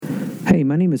Hey,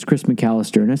 my name is Chris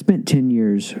McAllister, and I spent 10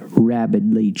 years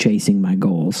rabidly chasing my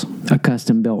goals. A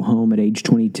custom-built home at age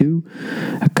 22,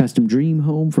 a custom dream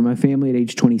home for my family at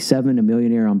age 27, a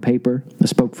millionaire on paper. I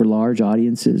spoke for large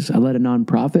audiences. I led a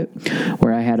nonprofit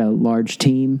where I had a large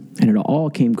team, and it all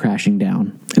came crashing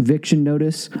down. Eviction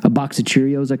notice, a box of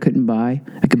Cheerios I couldn't buy.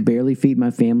 I could barely feed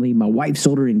my family. My wife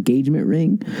sold her engagement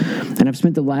ring. And I've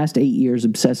spent the last 8 years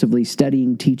obsessively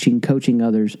studying, teaching, coaching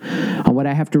others on what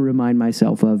I have to remind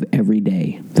myself of every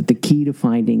day, that the key to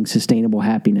finding sustainable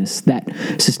happiness, that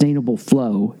sustainable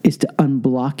flow, is to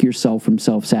unblock yourself from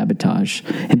self-sabotage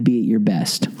and be at your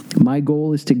best. My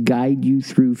goal is to guide you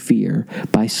through fear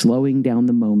by slowing down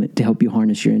the moment to help you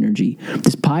harness your energy.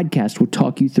 This podcast will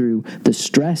talk you through the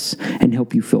stress and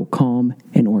help you feel calm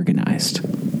and organized.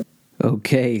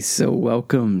 Okay, so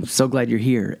welcome. So glad you're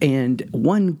here. And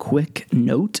one quick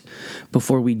note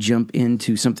before we jump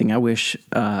into something I wish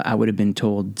I would have been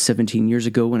told 17 years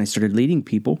ago when I started leading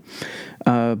people.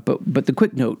 But the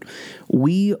quick note,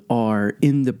 we are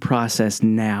in the process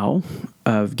now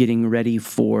of getting ready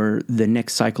for the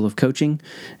next cycle of coaching.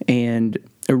 And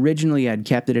originally, I'd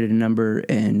capped it at a number,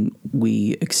 and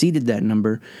we exceeded that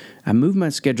number. I moved my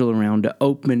schedule around to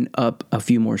open up a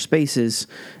few more spaces,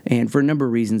 and for a number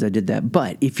of reasons, I did that.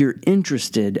 But if you're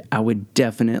interested, I would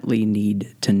definitely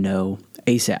need to know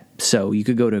ASAP. So you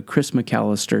could go to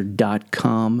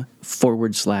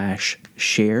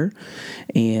chrismcallister.com/share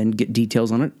and get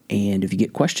details on it. And if you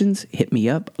get questions, hit me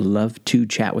up. Love to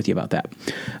chat with you about that.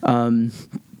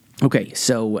 Okay,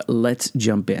 so let's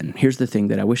jump in. Here's the thing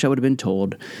that I wish I would have been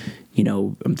told. You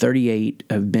know, I'm 38.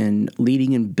 I've been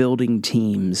leading and building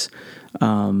teams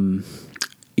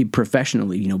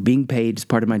professionally, being paid as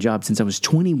part of my job since I was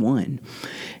 21.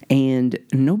 And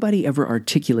nobody ever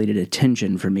articulated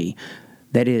attention for me.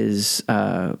 That is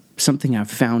something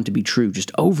I've found to be true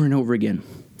just over and over again.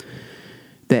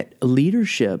 That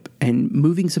leadership and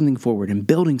moving something forward and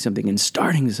building something and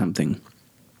starting something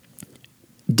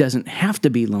doesn't have to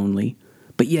be lonely,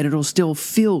 but yet it'll still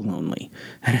feel lonely.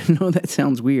 And I know that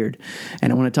sounds weird, and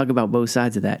I want to talk about both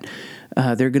sides of that.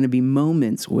 There are going to be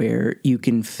moments where you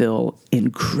can feel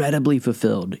incredibly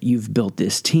fulfilled. You've built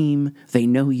this team, they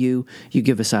know you, you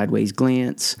give a sideways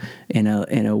glance in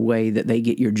a way that they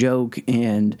get your joke,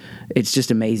 and it's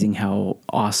just amazing how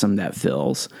awesome that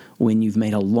feels when you've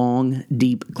made a long,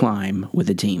 deep climb with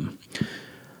a team.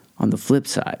 On the flip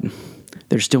side,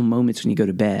 there's still moments when you go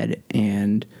to bed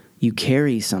and you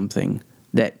carry something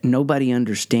that nobody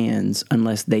understands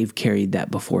unless they've carried that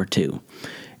before too.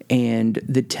 And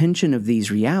the tension of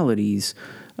these realities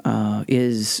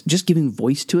is just giving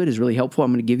voice to it is really helpful.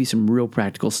 I'm going to give you some real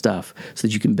practical stuff so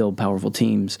that you can build powerful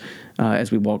teams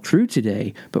as we walk through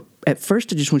today. But at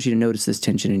first, I just want you to notice this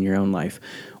tension in your own life.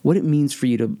 What it means for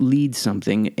you to lead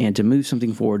something and to move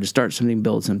something forward, to start something,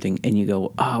 build something, and you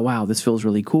go, oh, wow, this feels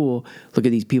really cool. Look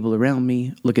at these people around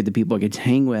me. Look at the people I get to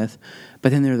hang with.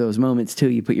 But then there are those moments, too,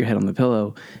 you put your head on the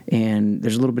pillow, and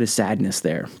there's a little bit of sadness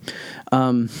there.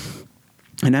 And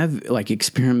I've,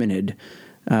 experimented,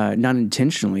 not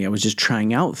intentionally. I was just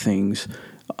trying out things,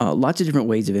 lots of different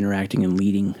ways of interacting and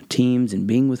leading teams and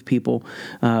being with people.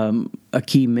 A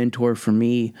key mentor for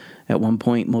me at one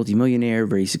point, multimillionaire,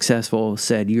 very successful,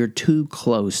 said, "You're too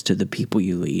close to the people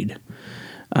you lead."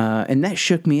 And that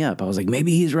shook me up. I was like,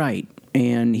 maybe he's right.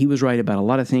 And he was right about a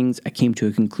lot of things. I came to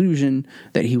a conclusion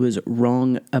that he was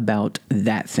wrong about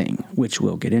that thing, which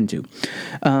we'll get into.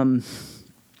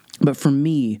 But for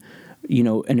me,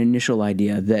 an initial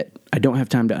idea that I don't have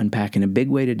time to unpack in a big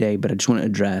way today, but I just want to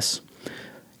address.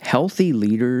 Healthy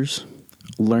leaders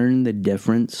learn the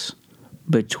difference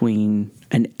between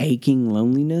an aching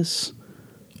loneliness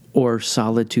or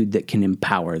solitude that can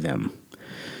empower them.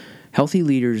 Healthy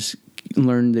leaders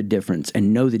learn the difference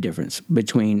and know the difference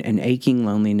between an aching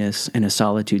loneliness and a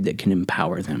solitude that can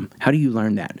empower them. How do you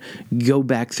learn that? Go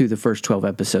back through the first 12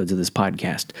 episodes of this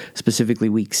podcast, specifically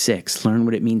week 6. Learn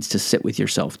what it means to sit with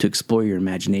yourself, to explore your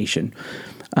imagination.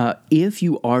 If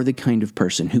you are the kind of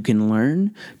person who can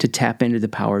learn to tap into the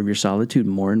power of your solitude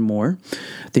more and more,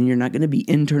 then you're not going to be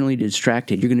internally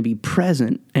distracted. You're going to be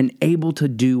present and able to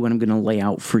do what I'm going to lay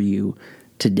out for you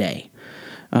today.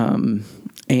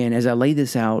 And as I lay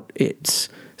this out, it's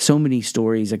so many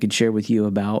stories I could share with you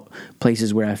about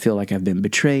places where I feel like I've been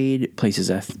betrayed,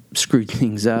 places I've screwed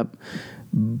things up.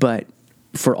 But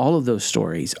for all of those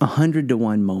stories, 100 to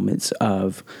 1 moments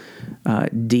of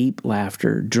deep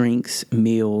laughter, drinks,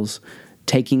 meals,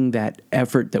 taking that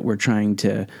effort that we're trying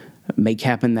to make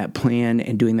happen, that plan,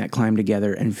 and doing that climb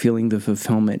together and feeling the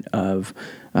fulfillment of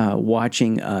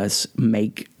watching us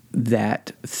make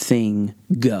that thing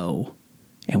go.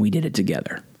 And we did it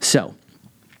together. So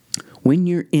When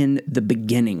you're in the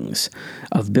beginnings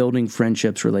of building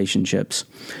friendships, relationships,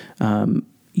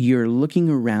 you're looking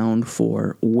around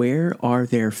for where are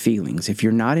their feelings. If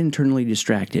you're not internally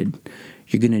distracted,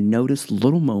 you're going to notice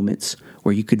little moments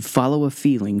where you could follow a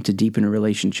feeling to deepen a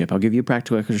relationship. I'll give you a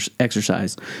practical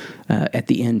exercise at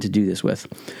the end to do this with.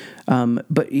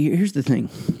 But here's the thing.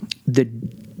 The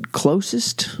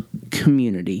closest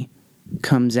community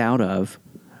comes out of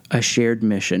a shared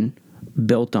mission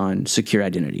built on secure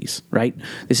identities, right?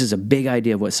 This is a big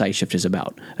idea of what SiteShift is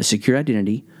about. A secure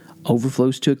identity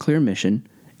overflows to a clear mission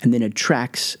and then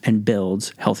attracts and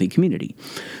builds healthy community.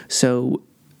 So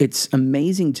it's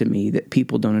amazing to me that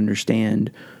people don't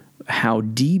understand how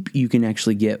deep you can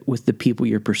actually get with the people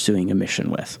you're pursuing a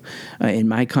mission with. In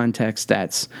my context,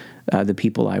 that's the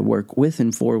people I work with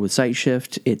and for with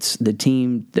SiteShift. It's the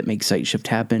team that makes SiteShift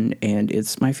happen, and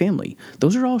it's my family.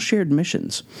 Those are all shared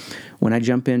missions. When I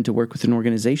jump in to work with an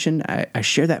organization, I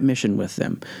share that mission with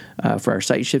them. For our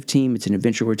SiteShift team, it's an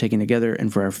adventure we're taking together,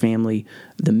 and for our family,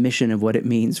 the mission of what it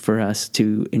means for us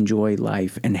to enjoy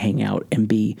life and hang out and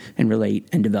be and relate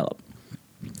and develop.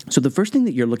 So the first thing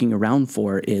that you're looking around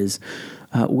for is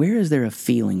where is there a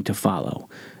feeling to follow?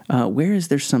 Where is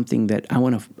there something that I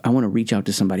want to reach out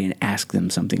to somebody and ask them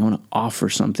something? I want to offer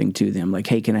something to them, like,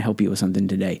 hey, can I help you with something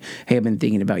today? Hey, I've been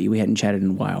thinking about you. We hadn't chatted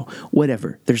in a while.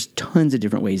 Whatever. There's tons of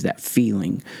different ways that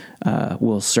feeling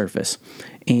will surface.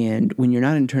 And when you're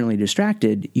not internally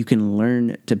distracted, you can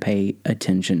learn to pay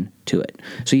attention to it.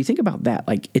 So you think about that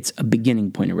like it's a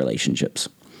beginning point of relationships.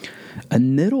 A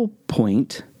middle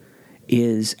point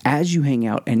is as you hang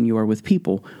out and you are with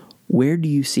people, where do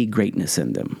you see greatness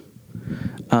in them?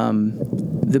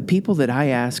 The people that I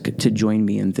ask to join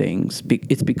me in things,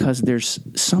 it's because there's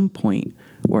some point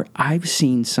where I've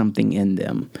seen something in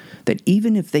them that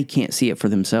even if they can't see it for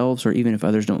themselves or even if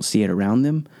others don't see it around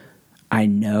them, I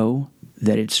know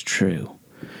that it's true.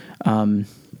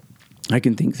 I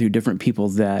can think through different people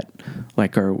that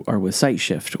like are with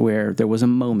SiteShift where there was a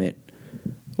moment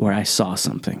where I saw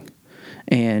something.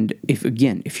 And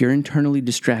if you're internally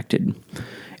distracted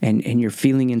and you're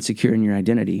feeling insecure in your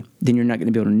identity, then you're not going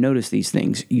to be able to notice these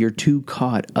things. You're too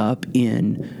caught up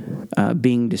in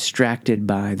being distracted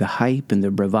by the hype and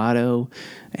the bravado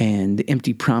and the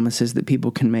empty promises that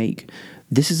people can make.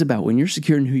 This is about when you're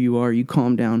secure in who you are, you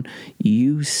calm down,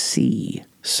 you see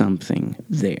something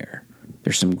there.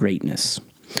 There's some greatness.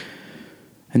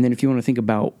 And then if you want to think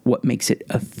about what makes it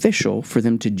official for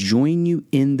them to join you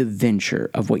in the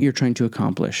venture of what you're trying to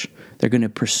accomplish, they're going to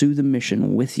pursue the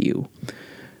mission with you.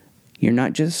 You're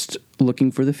not just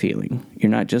looking for the feeling.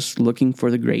 You're not just looking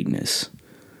for the greatness.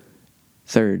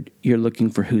 Third, you're looking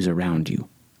for who's around you.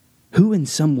 Who in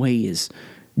some way is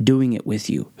doing it with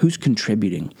you? Who's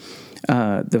contributing?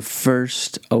 The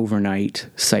first overnight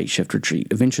SiteShift retreat.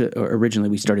 Originally,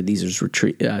 we started these as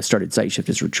started SiteShift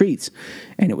as retreats,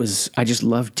 and I just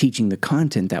loved teaching the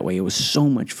content that way. It was so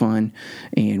much fun,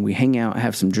 and we hang out,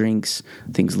 have some drinks,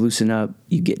 things loosen up,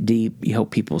 you get deep, you help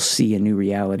people see a new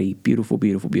reality. Beautiful,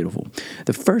 beautiful, beautiful.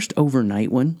 The first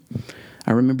overnight one,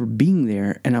 I remember being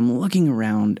there, and I'm looking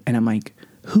around, and I'm like,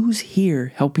 who's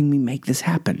here helping me make this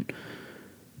happen?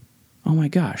 Oh my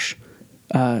gosh.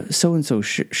 So-and-so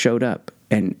showed up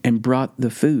and brought the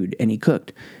food, and he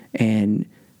cooked. And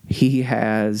he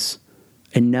has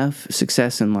enough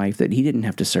success in life that he didn't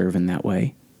have to serve in that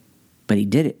way. But he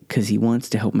did it because he wants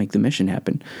to help make the mission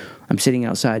happen. I'm sitting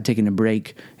outside taking a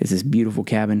break. It's this beautiful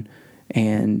cabin.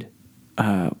 And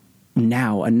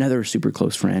now another super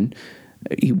close friend,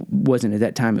 he wasn't at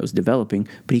that time, it was developing,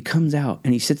 but he comes out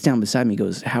and he sits down beside me and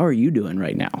goes, how are you doing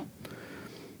right now?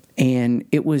 And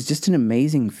it was just an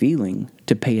amazing feeling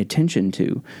to pay attention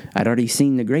to. I'd already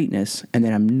seen the greatness, and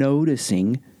then I'm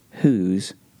noticing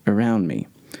who's around me.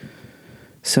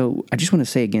 So I just want to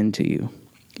say again to you,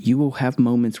 you will have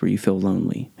moments where you feel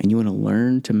lonely, and you want to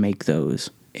learn to make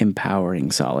those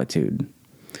empowering solitude.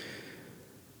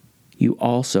 You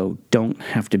also don't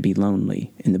have to be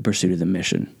lonely in the pursuit of the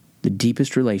mission. The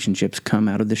deepest relationships come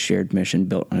out of the shared mission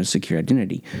built on a secure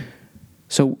identity.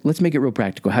 So let's make it real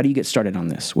practical. How do you get started on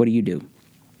this? What do you do?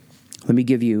 Let me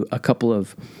give you a couple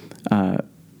of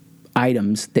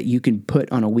items that you can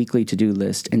put on a weekly to-do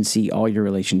list and see all your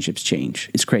relationships change.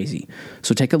 It's crazy.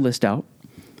 So take a list out,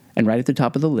 and right at the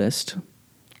top of the list,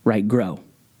 write grow.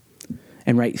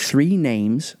 And write 3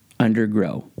 names under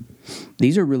grow.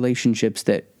 These are relationships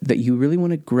that you really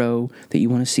want to grow, that you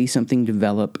want to see something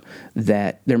develop,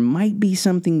 that there might be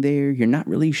something there, you're not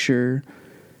really sure.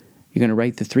 You're going to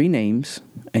write the 3 names,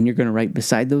 and you're going to write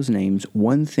beside those names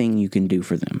one thing you can do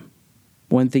for them,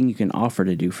 one thing you can offer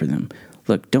to do for them.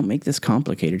 Look, don't make this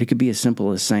complicated. It could be as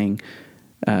simple as saying,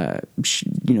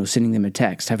 sending them a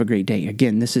text, have a great day.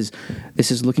 Again, this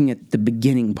is looking at the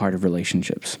beginning part of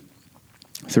relationships.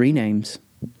 3 names,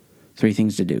 3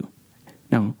 things to do.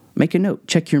 Now, make a note.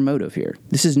 Check your motive here.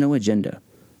 This is no agenda.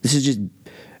 This is just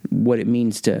what it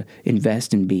means to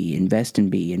invest and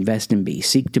be.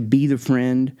 Seek to be the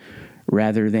friend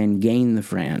rather than gain the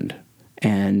friend.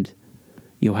 And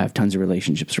you'll have tons of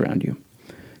relationships around you.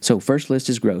 So first list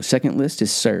is grow. Second list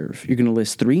is serve. You're going to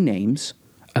list 3 names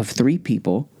of 3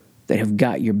 people that have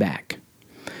got your back.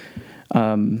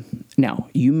 Now,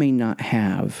 you may not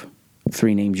have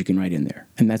 3 names you can write in there,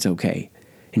 and that's okay.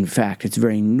 In fact, it's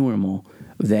very normal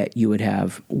that you would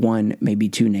have 1, maybe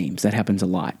 2 names. That happens a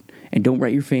lot. And don't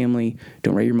write your family,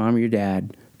 don't write your mom or your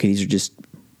dad. Okay,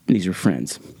 these are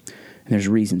friends. And there's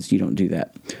reasons you don't do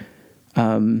that.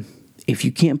 If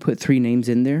you can't put 3 names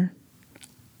in there,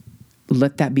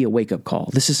 let that be a wake-up call.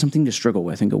 This is something to struggle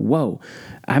with and go, whoa,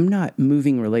 I'm not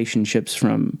moving relationships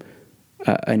from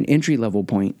an entry-level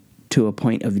point to a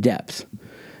point of depth.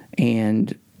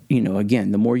 And,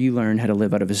 again, the more you learn how to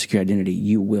live out of a secure identity,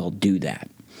 you will do that.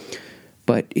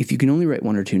 But if you can only write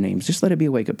 1 or 2 names, just let it be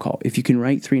a wake-up call. If you can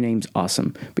write 3 names,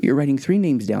 awesome. But you're writing 3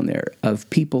 names down there of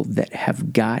people that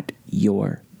have got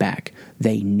your back.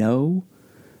 They know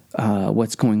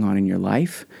what's going on in your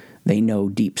life. They know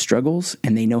deep struggles,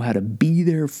 and they know how to be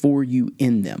there for you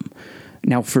in them.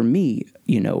 Now, for me,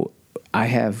 I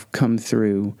have come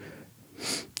through,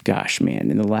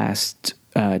 in the last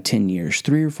 10 years,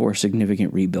 3 or 4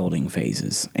 significant rebuilding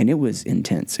phases. And it was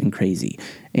intense and crazy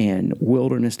and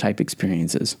wilderness-type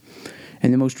experiences.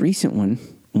 And the most recent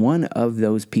one of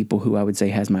those people who I would say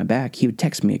has my back, he would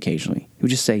text me occasionally. He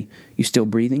would just say, "You still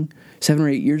breathing?" 7 or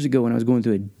 8 years ago when I was going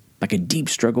through a deep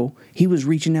struggle, he was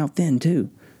reaching out then too.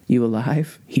 "You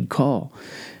alive?" He'd call.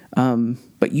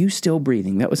 But "you still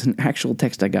breathing?" That was an actual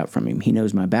text I got from him. He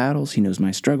knows my battles. He knows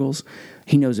my struggles.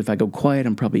 He knows if I go quiet,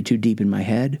 I'm probably too deep in my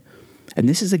head. And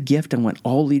this is a gift I want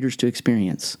all leaders to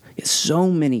experience.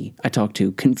 So many I talk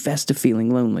to confess to feeling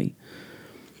lonely.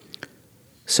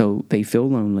 So they feel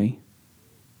lonely.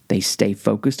 They stay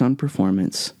focused on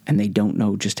performance, and they don't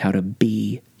know just how to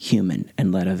be human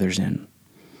and let others in.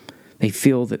 They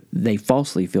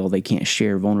falsely feel they can't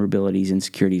share vulnerabilities,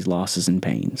 insecurities, losses, and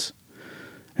pains.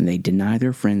 And they deny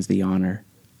their friends the honor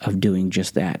of doing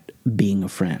just that, being a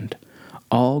friend.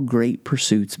 All great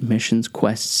pursuits, missions,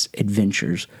 quests,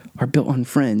 adventures are built on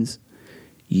friends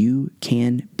you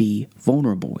can be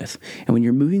vulnerable with. And when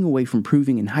you're moving away from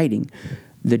proving and hiding,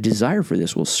 the desire for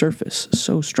this will surface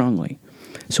so strongly.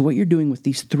 So what you're doing with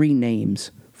these 3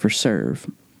 names for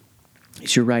serve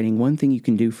is you're writing 1 thing you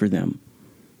can do for them.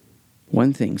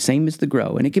 1 thing, same as the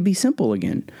grow. And it can be simple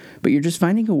again, but you're just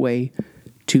finding a way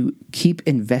to keep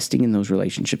investing in those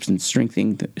relationships and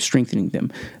strengthening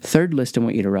them. Third list I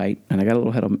want you to write, and I got a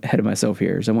little ahead of myself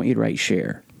here, is I want you to write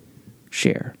share.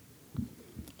 Share.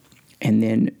 And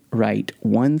then write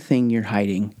 1 thing you're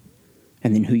hiding,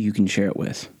 and then who you can share it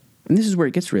with. And this is where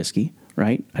it gets risky,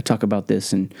 right? I talk about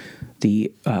this in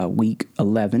the week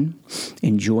 11,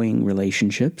 Enjoying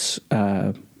Relationships,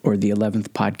 or the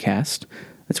 11th podcast.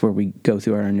 That's where we go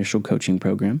through our initial coaching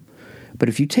program. But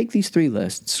if you take these 3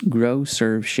 lists, grow,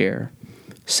 serve, share,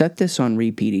 set this on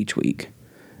repeat each week,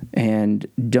 and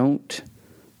don't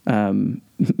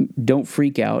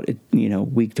freak out,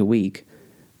 week to week.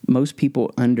 Most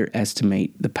people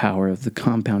underestimate the power of the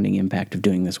compounding impact of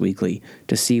doing this weekly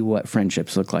to see what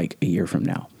friendships look like a year from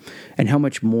now, and how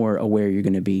much more aware you're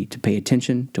going to be to pay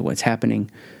attention to what's happening,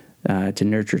 to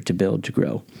nurture, to build, to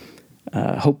grow.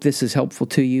 Hope this is helpful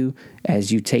to you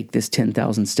as you take this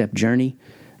 10,000-step journey.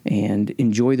 And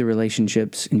enjoy the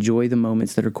relationships, enjoy the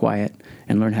moments that are quiet,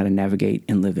 and learn how to navigate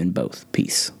and live in both.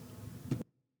 Peace.